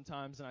people up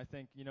sometimes, and I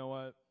think, you know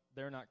what?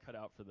 They're not cut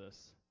out for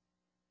this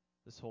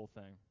whole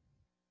thing.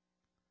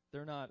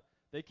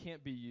 They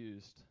can't be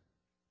used.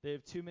 They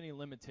have too many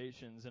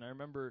limitations. And I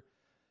remember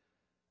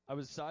I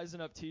was sizing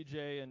up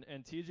TJ,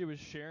 and TJ was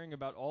sharing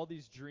about all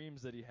these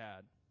dreams that he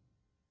had.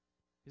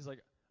 He's like,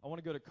 I want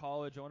to go to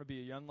college. I want to be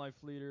a Young Life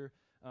leader.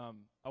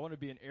 I want to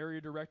be an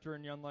area director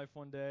in Young Life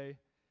one day.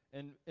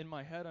 And in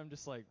my head, I'm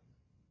just like,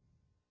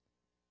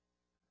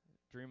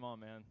 dream on,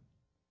 man.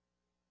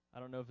 I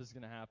don't know if this is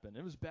going to happen.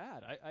 It was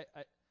bad.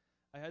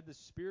 I had this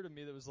spirit of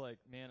me that was like,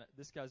 man,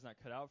 this guy's not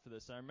cut out for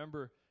this. And I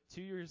remember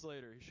 2 years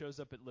later, he shows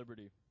up at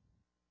Liberty.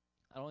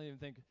 I don't even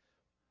think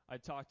I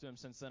talked to him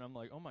since then. I'm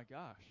like, oh my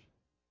gosh,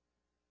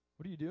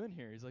 what are you doing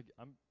here? He's like,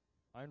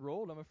 I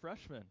enrolled. I'm a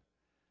freshman.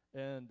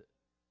 And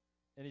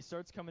he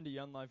starts coming to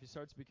Young Life. He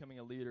starts becoming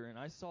a leader. And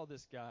I saw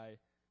this guy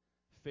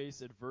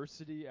face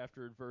adversity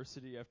after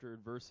adversity after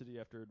adversity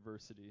after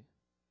adversity.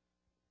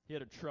 He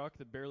had a truck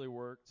that barely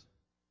worked.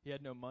 He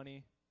had no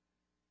money.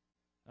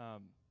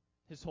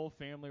 His whole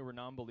family were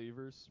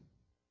non-believers.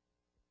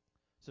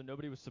 So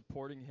nobody was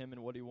supporting him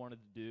in what he wanted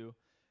to do.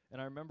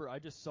 And I remember I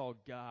just saw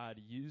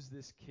God use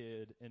this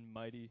kid in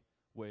mighty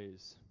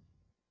ways.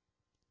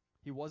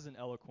 He wasn't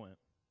eloquent.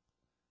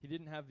 He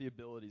didn't have the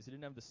abilities. He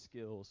didn't have the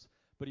skills.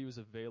 But he was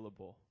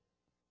available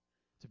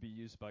to be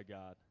used by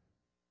God.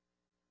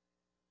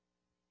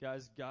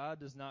 Guys, God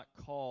does not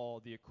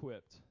call the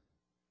equipped.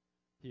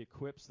 He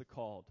equips the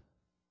called.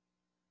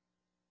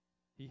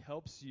 He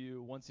helps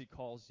you once he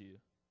calls you.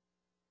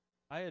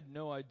 I had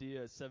no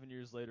idea 7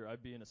 years later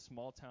I'd be in a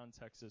small town,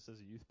 Texas, as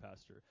a youth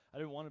pastor. I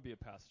didn't want to be a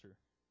pastor.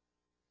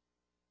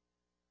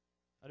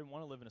 I didn't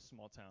want to live in a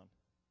small town.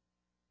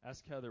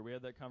 Ask Heather. We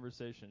had that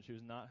conversation. She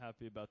was not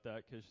happy about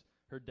that because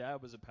her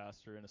dad was a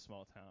pastor in a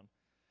small town.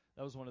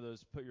 That was one of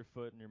those put your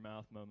foot in your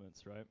mouth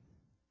moments, right?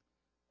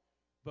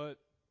 But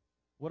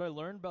what I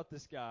learned about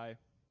this guy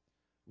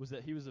was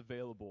that he was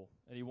available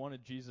and he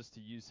wanted Jesus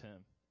to use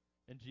him.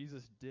 And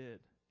Jesus did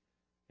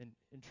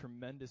in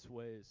tremendous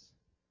ways.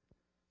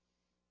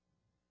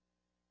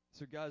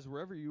 So guys,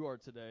 wherever you are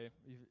today,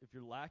 if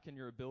you're lacking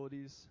your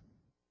abilities,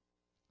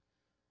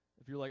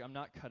 if you're like, I'm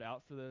not cut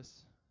out for this,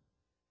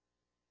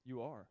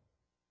 you are.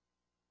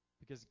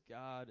 Because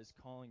God is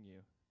calling you.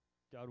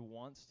 God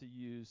wants to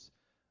use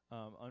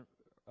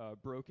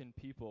broken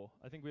people.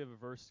 I think we have a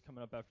verse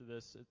coming up after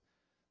this.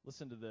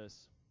 Listen to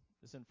this.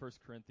 It's in 1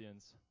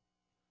 Corinthians.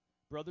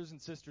 Brothers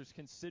and sisters,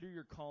 consider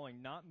your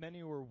calling. Not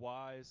many were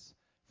wise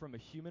from a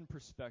human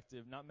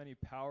perspective, not many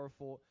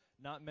powerful,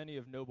 not many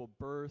of noble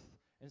birth.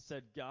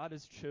 Instead, God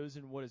has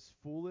chosen what is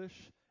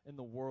foolish in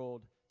the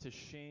world to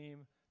shame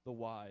the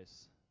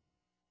wise.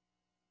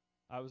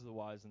 I was the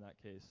wise in that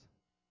case.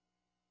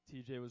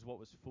 TJ was what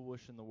was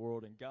foolish in the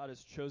world, and God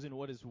has chosen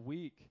what is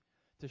weak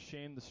to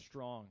shame the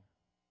strong.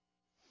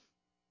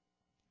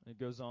 And it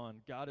goes on.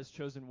 God has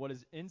chosen what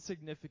is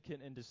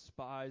insignificant and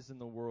despised in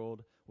the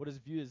world, what is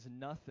viewed as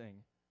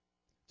nothing,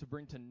 to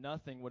bring to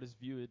nothing what is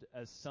viewed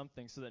as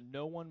something, so that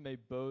no one may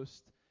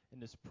boast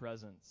in his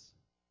presence.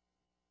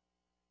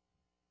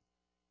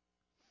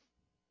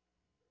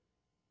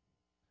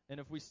 And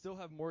if we still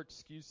have more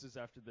excuses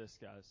after this,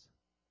 guys,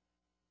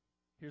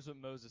 here's what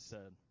Moses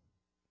said.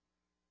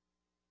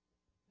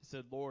 He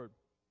said, Lord,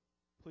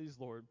 please,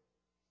 Lord,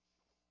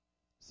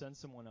 send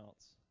someone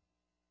else.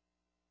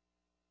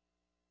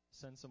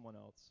 Send someone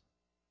else.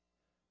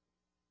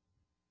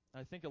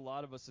 I think a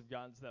lot of us have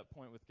gotten to that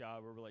point with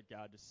God where we're like,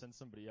 God, just send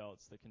somebody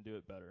else that can do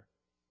it better.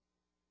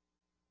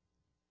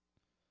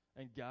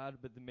 And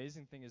but the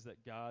amazing thing is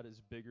that God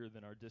is bigger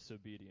than our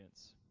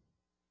disobedience.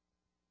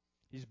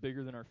 He's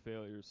bigger than our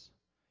failures.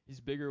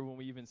 He's bigger when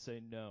we even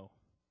say no.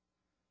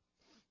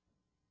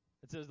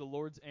 It says the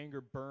Lord's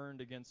anger burned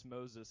against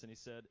Moses, and he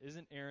said,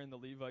 isn't Aaron the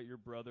Levite your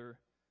brother?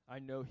 I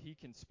know he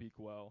can speak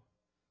well.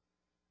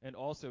 And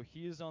also,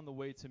 he is on the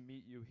way to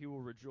meet you. He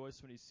will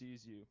rejoice when he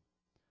sees you.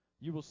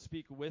 You will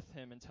speak with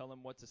him and tell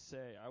him what to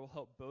say. I will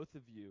help both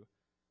of you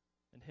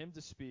and him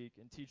to speak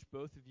and teach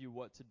both of you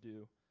what to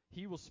do.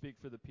 He will speak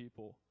for the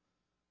people.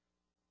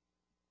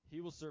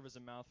 He will serve as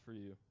a mouth for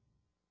you.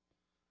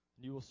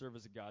 And you will serve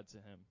as a God to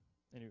him.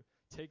 And you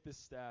take this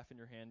staff in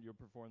your hand you'll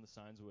perform the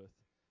signs with.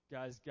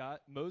 Guys,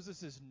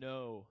 Moses'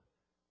 no,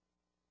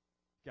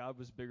 God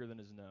was bigger than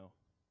his no.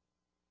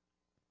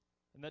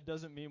 And that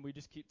doesn't mean we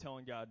just keep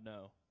telling God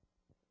no.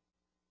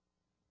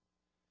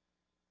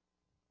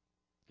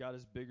 God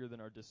is bigger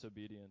than our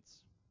disobedience.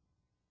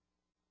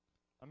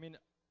 I mean,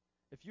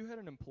 if you had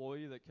an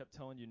employee that kept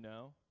telling you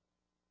no,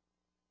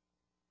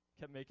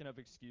 kept making up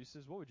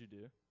excuses, what would you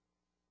do?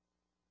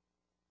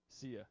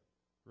 See ya,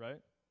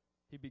 right?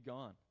 He'd be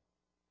gone.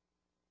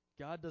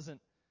 God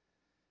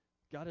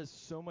has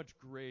so much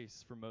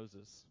grace for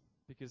Moses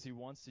because he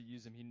wants to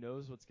use him. He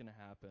knows what's going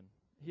to happen.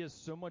 He has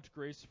so much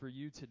grace for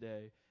you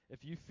today.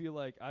 If you feel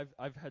like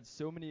I've had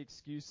so many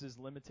excuses,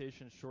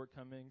 limitations,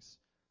 shortcomings,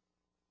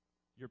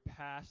 your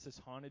past has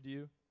haunted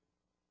you,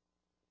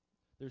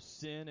 there's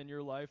sin in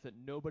your life that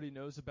nobody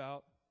knows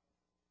about,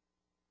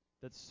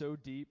 that's so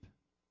deep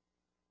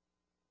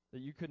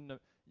that you couldn't,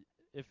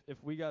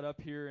 if we got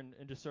up here and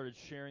just started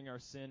sharing our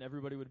sin,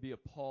 everybody would be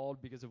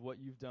appalled because of what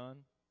you've done.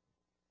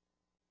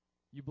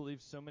 You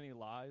believe so many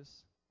lies.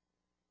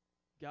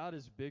 God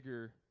is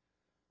bigger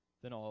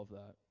than all of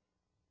that.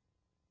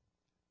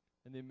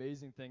 And the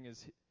amazing thing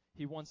is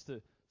he wants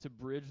to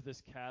bridge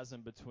this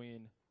chasm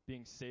between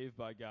being saved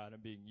by God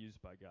and being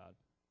used by God.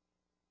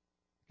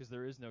 Because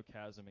there is no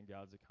chasm in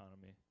God's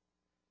economy.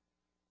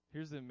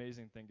 Here's the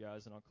amazing thing,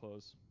 guys, and I'll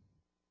close.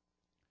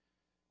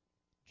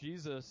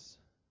 Jesus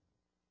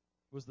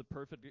was the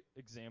perfect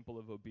example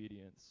of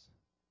obedience.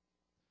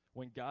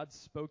 When God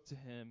spoke to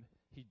him,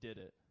 he did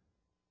it.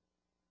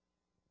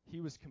 He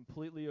was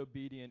completely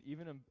obedient,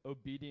 even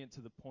obedient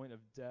to the point of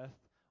death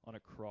on a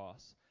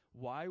cross.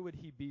 Why would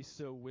he be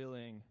so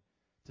willing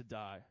to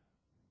die?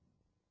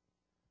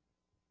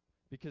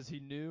 Because he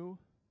knew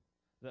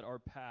that our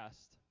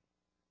past,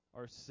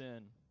 our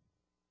sin,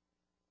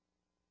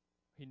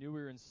 he knew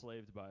we were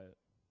enslaved by it.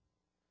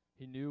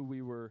 He knew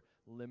we were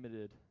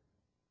limited.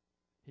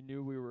 He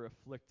knew we were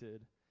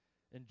afflicted.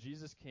 And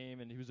Jesus came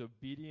and he was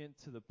obedient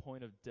to the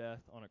point of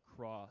death on a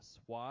cross.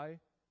 Why?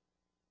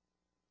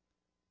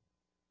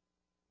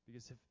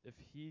 Because if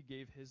he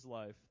gave his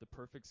life, the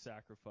perfect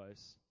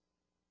sacrifice,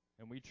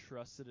 and we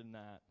trusted in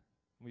that,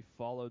 and we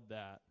followed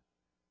that,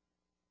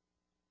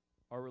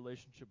 our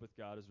relationship with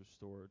God is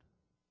restored.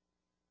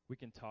 We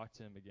can talk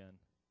to him again.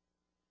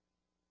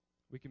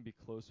 We can be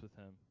close with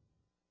him.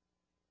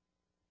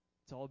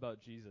 It's all about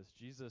Jesus.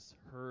 Jesus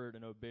heard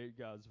and obeyed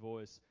God's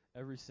voice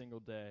every single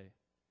day,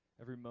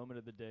 every moment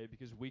of the day,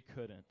 because we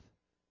couldn't.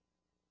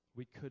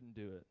 We couldn't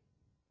do it.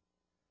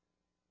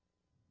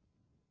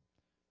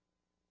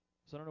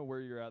 So I don't know where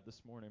you're at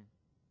this morning.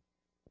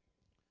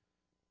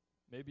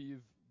 Maybe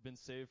you've been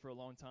saved for a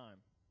long time,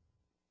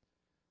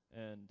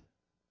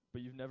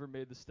 but you've never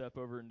made the step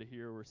over into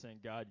here where we're saying,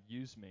 God,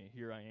 use me.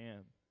 Here I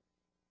am.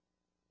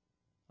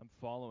 I'm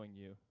following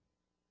you.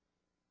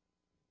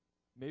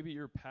 Maybe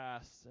your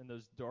past and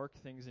those dark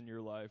things in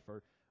your life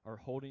are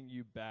holding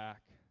you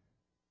back.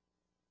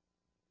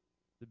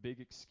 The big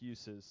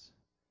excuses.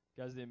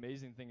 Guys, the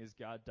amazing thing is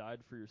God died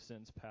for your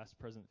sins, past,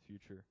 present,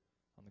 future,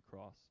 on the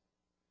cross.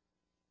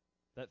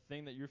 That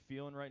thing that you're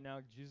feeling right now,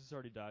 Jesus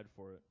already died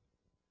for it.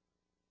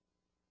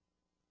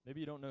 Maybe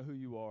you don't know who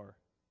you are.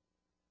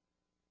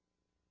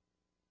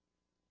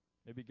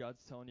 Maybe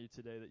God's telling you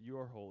today that you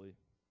are holy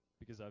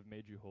because I've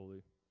made you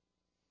holy.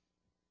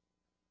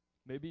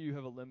 Maybe you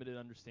have a limited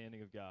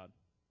understanding of God.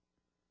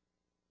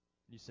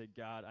 You say,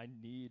 God, I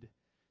need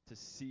to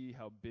see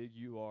how big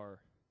you are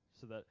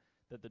so that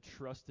the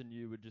trust in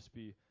you would just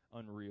be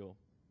unreal.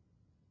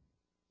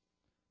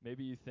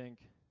 Maybe you think,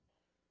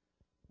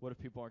 what if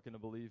people aren't going to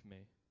believe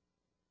me?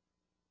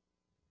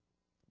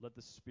 Let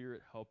the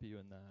Spirit help you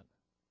in that.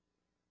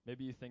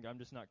 Maybe you think, I'm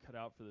just not cut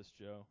out for this,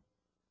 Joe.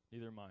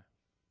 Neither am I.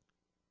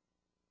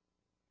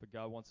 But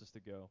God wants us to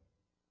go.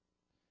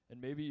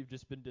 And maybe you've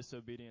just been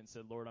disobedient and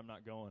said, Lord, I'm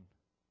not going.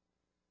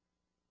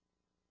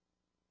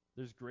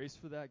 There's grace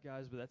for that,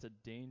 guys, but that's a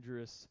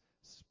dangerous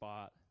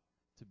spot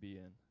to be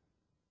in.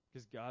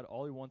 Because God,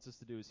 all he wants us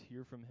to do is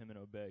hear from him and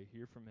obey,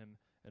 hear from him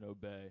and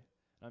obey.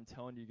 And I'm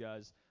telling you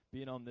guys,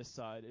 being on this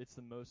side, it's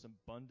the most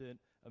abundant,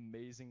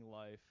 amazing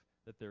life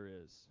that there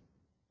is.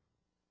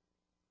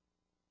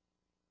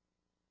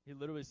 He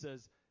literally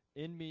says,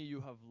 in me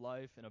you have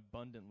life and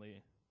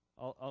abundantly.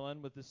 I'll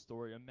end with this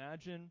story.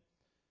 Imagine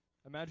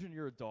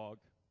you're a dog,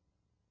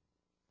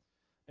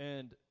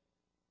 and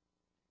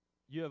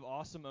you have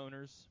awesome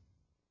owners.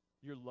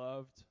 You're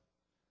loved.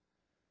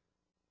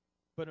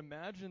 But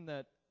imagine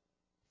that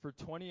for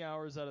 20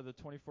 hours out of the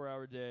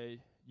 24-hour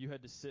day, you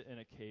had to sit in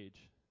a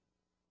cage.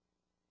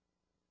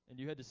 And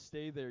you had to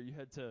stay there. You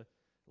had to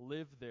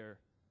live there.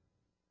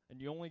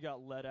 And you only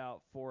got let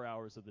out 4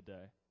 hours of the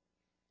day.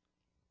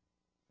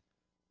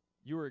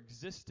 You are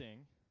existing,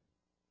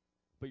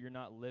 but you're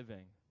not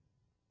living.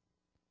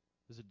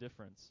 There's a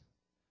difference.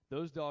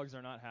 Those dogs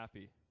are not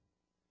happy.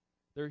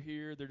 They're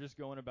here, they're just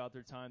going about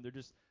their time. They're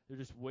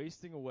just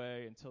wasting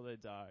away until they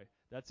die.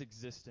 That's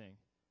existing.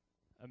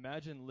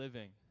 Imagine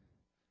living.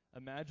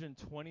 Imagine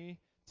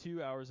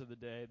 22 hours of the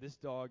day, this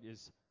dog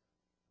is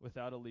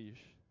without a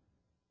leash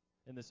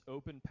in this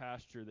open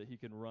pasture that he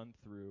can run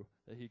through,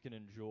 that he can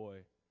enjoy.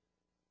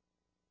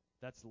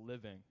 That's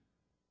living.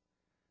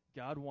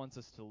 God wants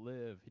us to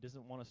live. He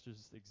doesn't want us to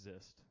just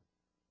exist.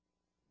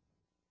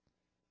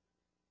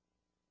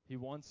 He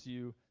wants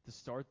you to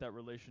start that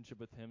relationship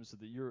with him so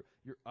that your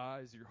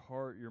eyes, your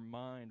heart, your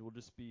mind will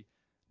just be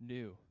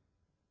new.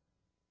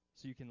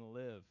 So you can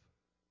live.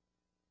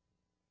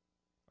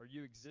 Are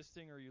you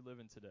existing or are you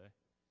living today?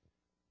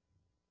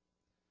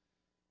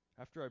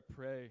 After I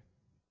pray,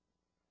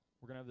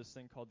 we're going to have this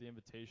thing called the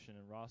invitation,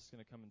 and Ross is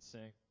going to come and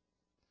sing.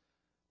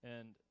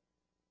 And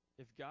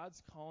if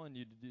God's calling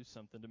you to do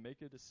something, to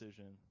make a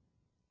decision,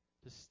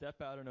 to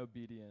step out in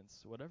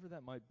obedience, whatever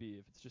that might be,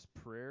 if it's just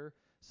prayer,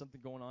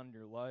 something going on in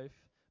your life,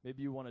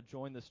 maybe you want to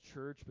join this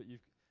church, but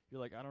you're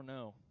like, I don't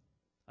know.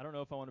 I don't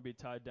know if I want to be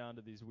tied down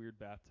to these weird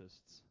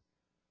Baptists.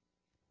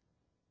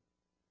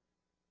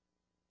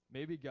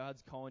 Maybe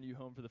God's calling you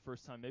home for the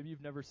first time. Maybe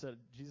you've never said,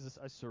 Jesus,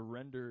 I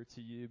surrender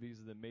to you because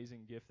of the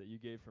amazing gift that you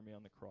gave for me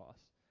on the cross.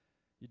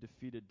 You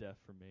defeated death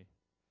for me.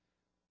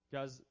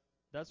 Guys,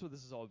 that's what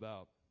this is all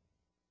about.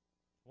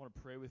 I want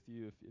to pray with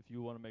you if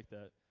you want to make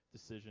that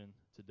decision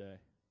today.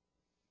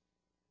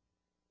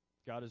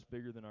 God is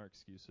bigger than our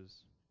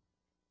excuses.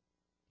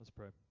 Let's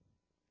pray.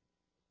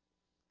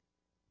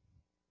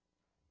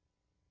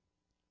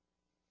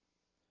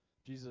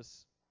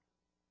 Jesus,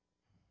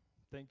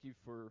 thank you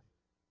for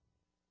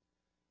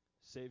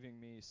saving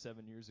me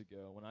 7 years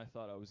ago when I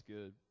thought I was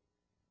good.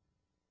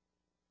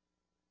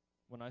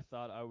 when I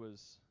thought I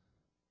was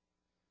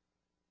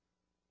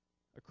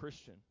a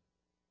Christian.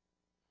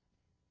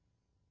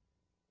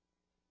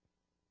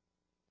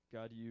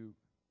 God, you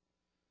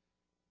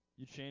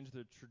changed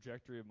the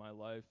trajectory of my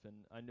life, and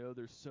I know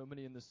there's so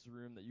many in this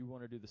room that you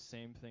want to do the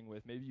same thing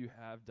with. Maybe you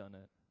have done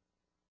it.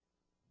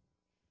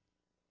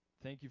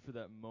 Thank you for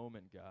that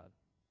moment, God.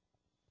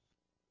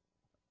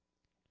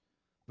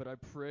 But I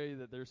pray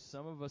that there's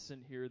some of us in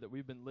here that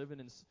we've been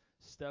living in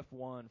step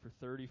 1 for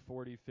 30,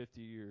 40,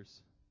 50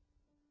 years.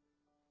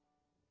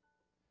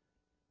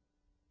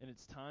 And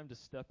it's time to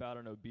step out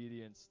in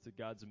obedience to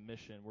God's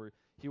mission, where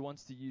you want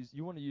to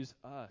use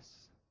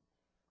us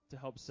to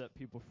help set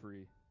people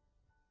free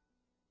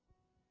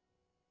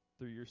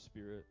through your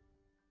Spirit.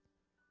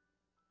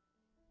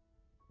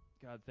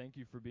 God, thank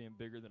you for being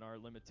bigger than our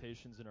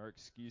limitations and our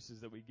excuses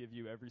that we give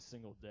you every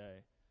single day,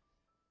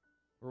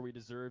 where we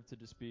deserve to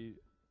just be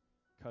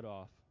cut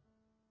off.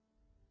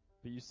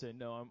 But you say,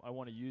 no, I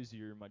want to use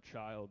you. You're my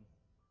child.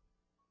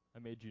 I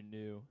made you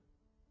new.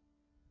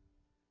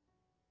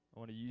 I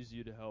want to use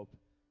you to help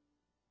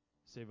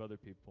save other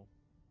people.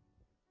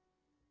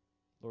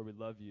 Lord, we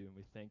love you and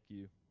we thank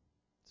you.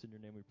 It's in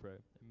your name we pray.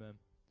 Amen.